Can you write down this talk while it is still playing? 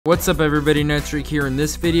What's up everybody, NERFS here. In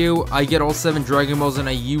this video, I get all 7 Dragon Balls and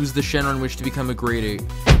I use the Shenron Witch to become a grade 8.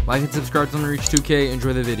 Like and subscribe to reach 2K,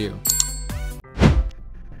 enjoy the video.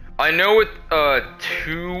 I know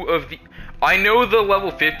I know the level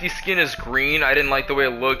 50 skin is green, I didn't like the way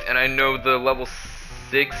it looked, and I know the level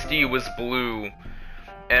 60 was blue,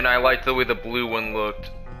 and I liked the way the blue one looked.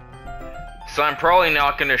 So I'm probably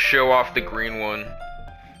not gonna show off the green one.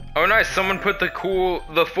 Oh nice, someone put the full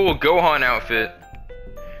Gohan outfit.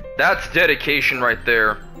 That's dedication right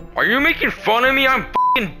there. Are you making fun of me? I'm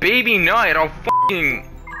f***ing Baby Knight.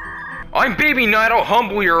 I'm Baby Knight. I'll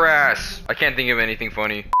humble your ass. I can't think of anything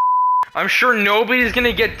funny. I'm sure nobody's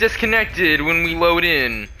gonna get disconnected when we load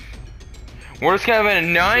in. We're just gonna have a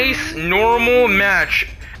nice, normal match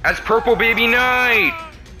as Purple Baby Knight.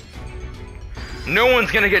 No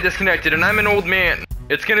one's gonna get disconnected, and I'm an old man.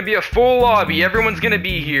 It's gonna be a full lobby. Everyone's gonna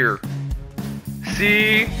be here.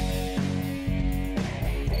 See?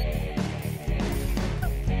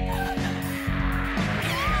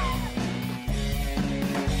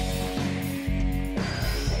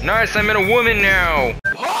 Nice, I'm in a woman now.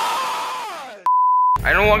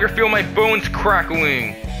 I no longer feel my bones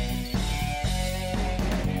crackling.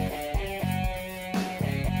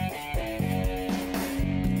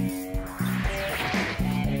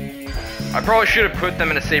 I probably should have put them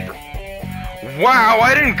in a safer. Wow,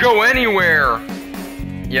 I didn't go anywhere.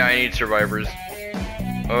 Yeah, I need survivors.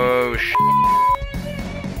 Oh shit.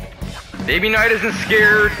 Baby Knight isn't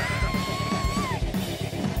scared.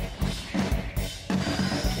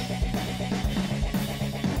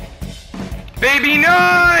 Baby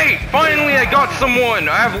Knight! Finally, I got someone!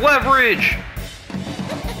 I have leverage!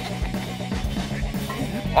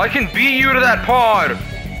 I can beat you to that pod!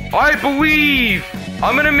 I believe!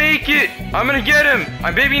 I'm gonna make it! I'm gonna get him!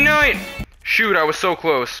 I'm Baby Knight! Shoot, I was so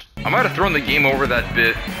close. I might have thrown the game over that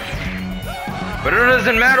bit. But it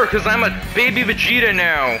doesn't matter, because I'm a baby Vegeta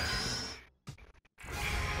now.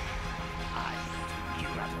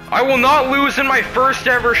 I will not lose in my first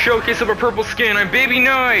ever showcase of a purple skin. I'm Baby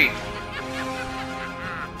Knight!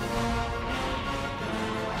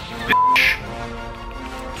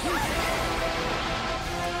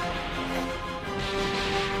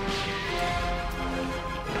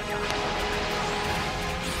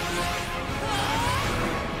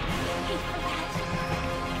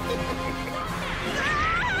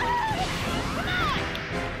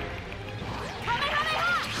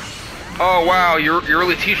 Oh wow, you're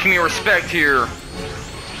really teaching me respect here.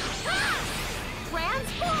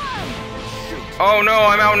 Oh no,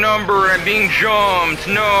 I'm outnumbered. I'm being jumped.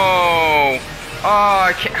 No.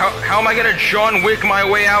 I can't, how am I gonna John Wick my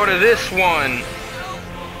way out of this one?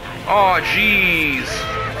 Oh jeez.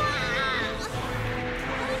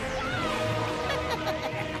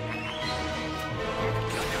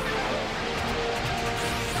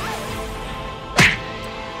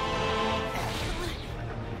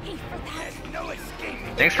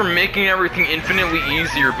 Thanks for making everything infinitely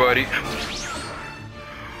easier, buddy.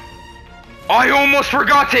 I almost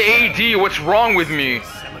forgot to AD. What's wrong with me?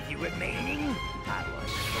 Some of you remaining.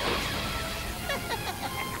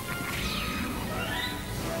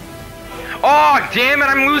 Oh, damn it!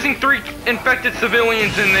 I'm losing 3 infected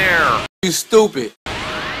civilians in there. You stupid.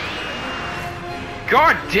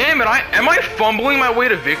 God damn it! Am I fumbling my way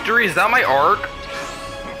to victory? Is that my arc?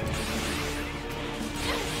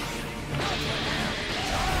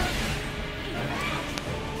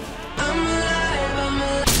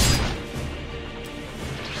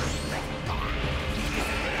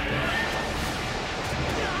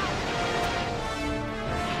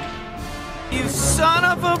 You son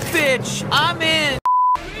of a bitch! I'm in!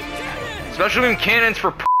 Special beam cannons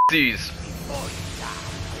for pussies.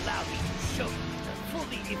 Allow me to show you the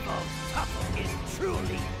fully evolved Taco is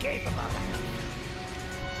truly capable.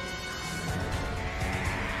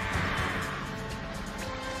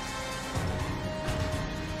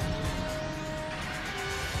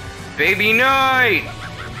 Baby Knight!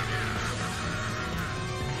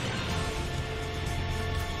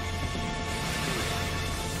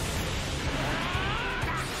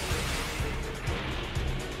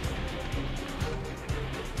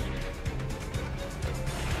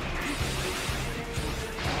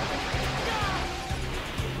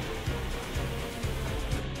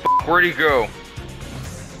 Where'd he go?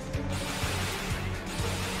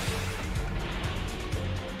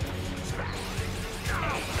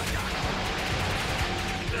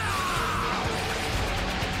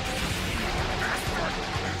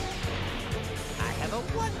 I have a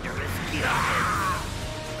wondrous gift.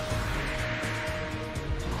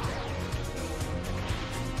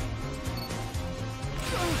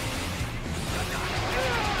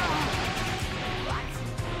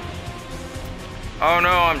 Oh no,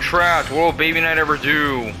 I'm trapped. What will Baby Knight ever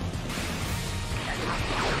do?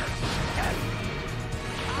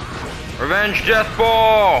 Revenge Death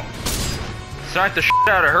Ball! Sniped the shit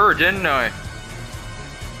out of her, didn't I?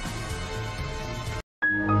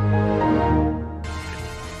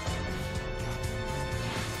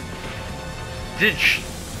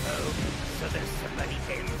 So there's somebody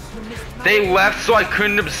else who missed my They left so I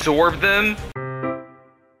couldn't absorb them?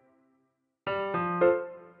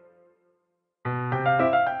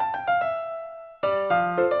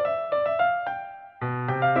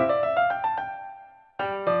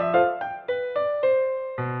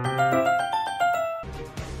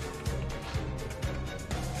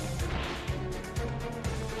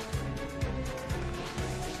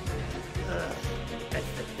 That's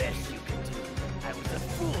the best you can do. I was a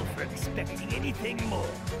fool for expecting anything more.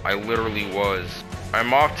 I literally was.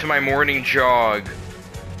 I'm off to my morning jog.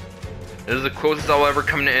 This is the closest I'll ever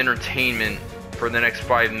come to entertainment for the next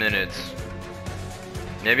 5 minutes.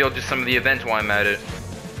 Maybe I'll do some of the events while I'm at it.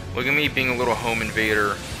 Look at me being a little home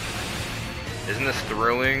invader. Isn't this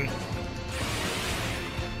thrilling?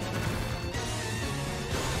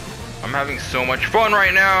 I'm having so much fun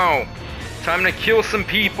right now! Time to kill some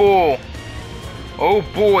people! Oh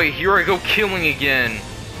boy, here I go killing again.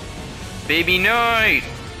 Baby Knight!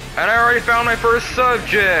 And I already found my first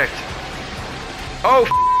subject! Oh,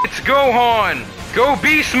 it's Gohan! Go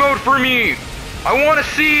beast mode for me! I want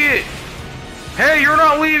to see it! Hey, you're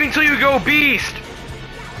not leaving till you go beast!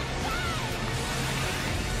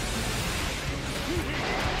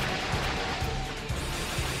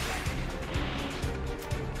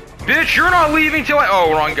 Bitch, you're not leaving till I—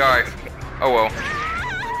 oh, wrong guy. Oh well.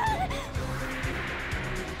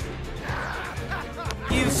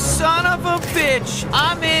 You son of a bitch!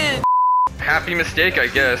 I'm in! Happy mistake, I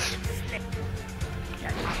guess.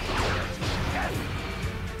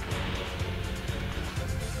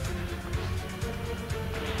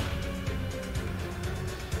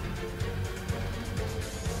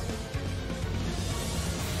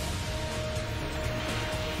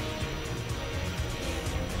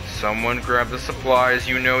 Someone grab the supplies,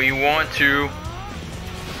 you know you want to.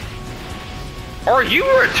 Are you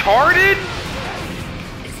retarded?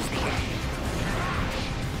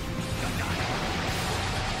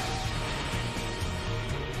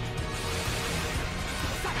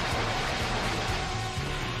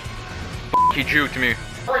 He juked me.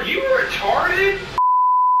 Are you retarded?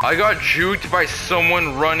 I got juked by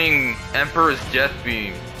someone running Emperor's Death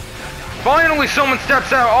Beam. Finally someone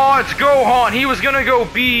steps out. Oh, it's Gohan. He was gonna go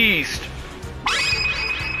beast.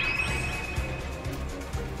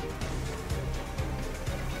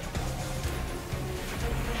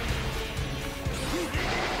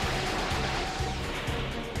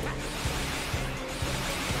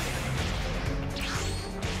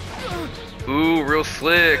 Ooh, real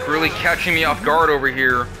slick. Really catching me off guard over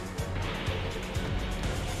here.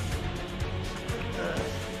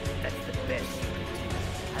 That's the best you could do.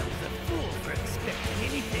 I was a fool for expecting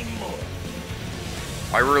anything more.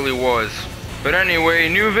 I really was. But anyway,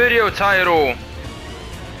 new video title.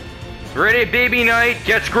 Grade 8 Baby Knight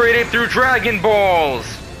gets grade 8 through Dragon Balls.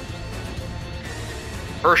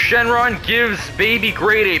 Or Shenron gives baby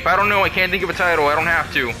grade 8. I don't know, I can't think of a title. I don't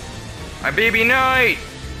have to. I'm Baby Knight.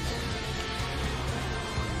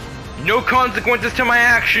 No consequences to my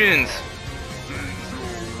actions.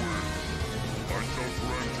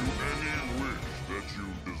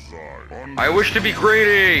 I wish to be grade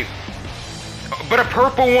 8. But a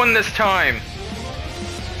purple one this time.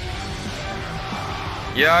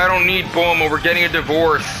 Yeah, I don't need Bulma. We're getting a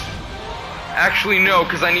divorce. Actually, no,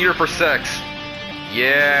 because I need her for sex.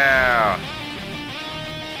 Yeah.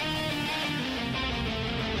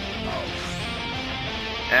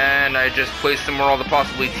 And I just placed them where all the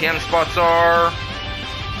possible ATM spots are.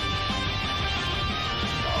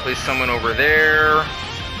 Place someone over there.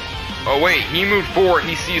 Oh wait, he moved forward.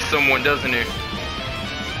 He sees someone, doesn't he?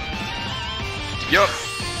 Yup.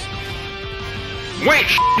 Wait,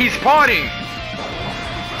 he's potting.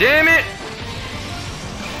 Damn it.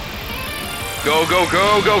 Go, go,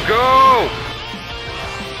 go, go, go.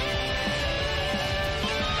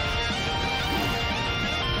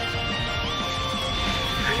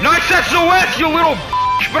 Nice SOS, you little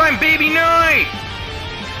bitch, but I'm Baby Knight!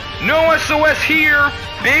 No SOS here!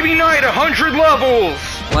 Baby Knight, 100 levels!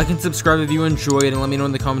 Like and subscribe if you enjoyed, and let me know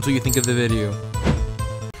in the comments what you think of the video.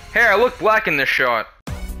 Hey, I look black in this shot.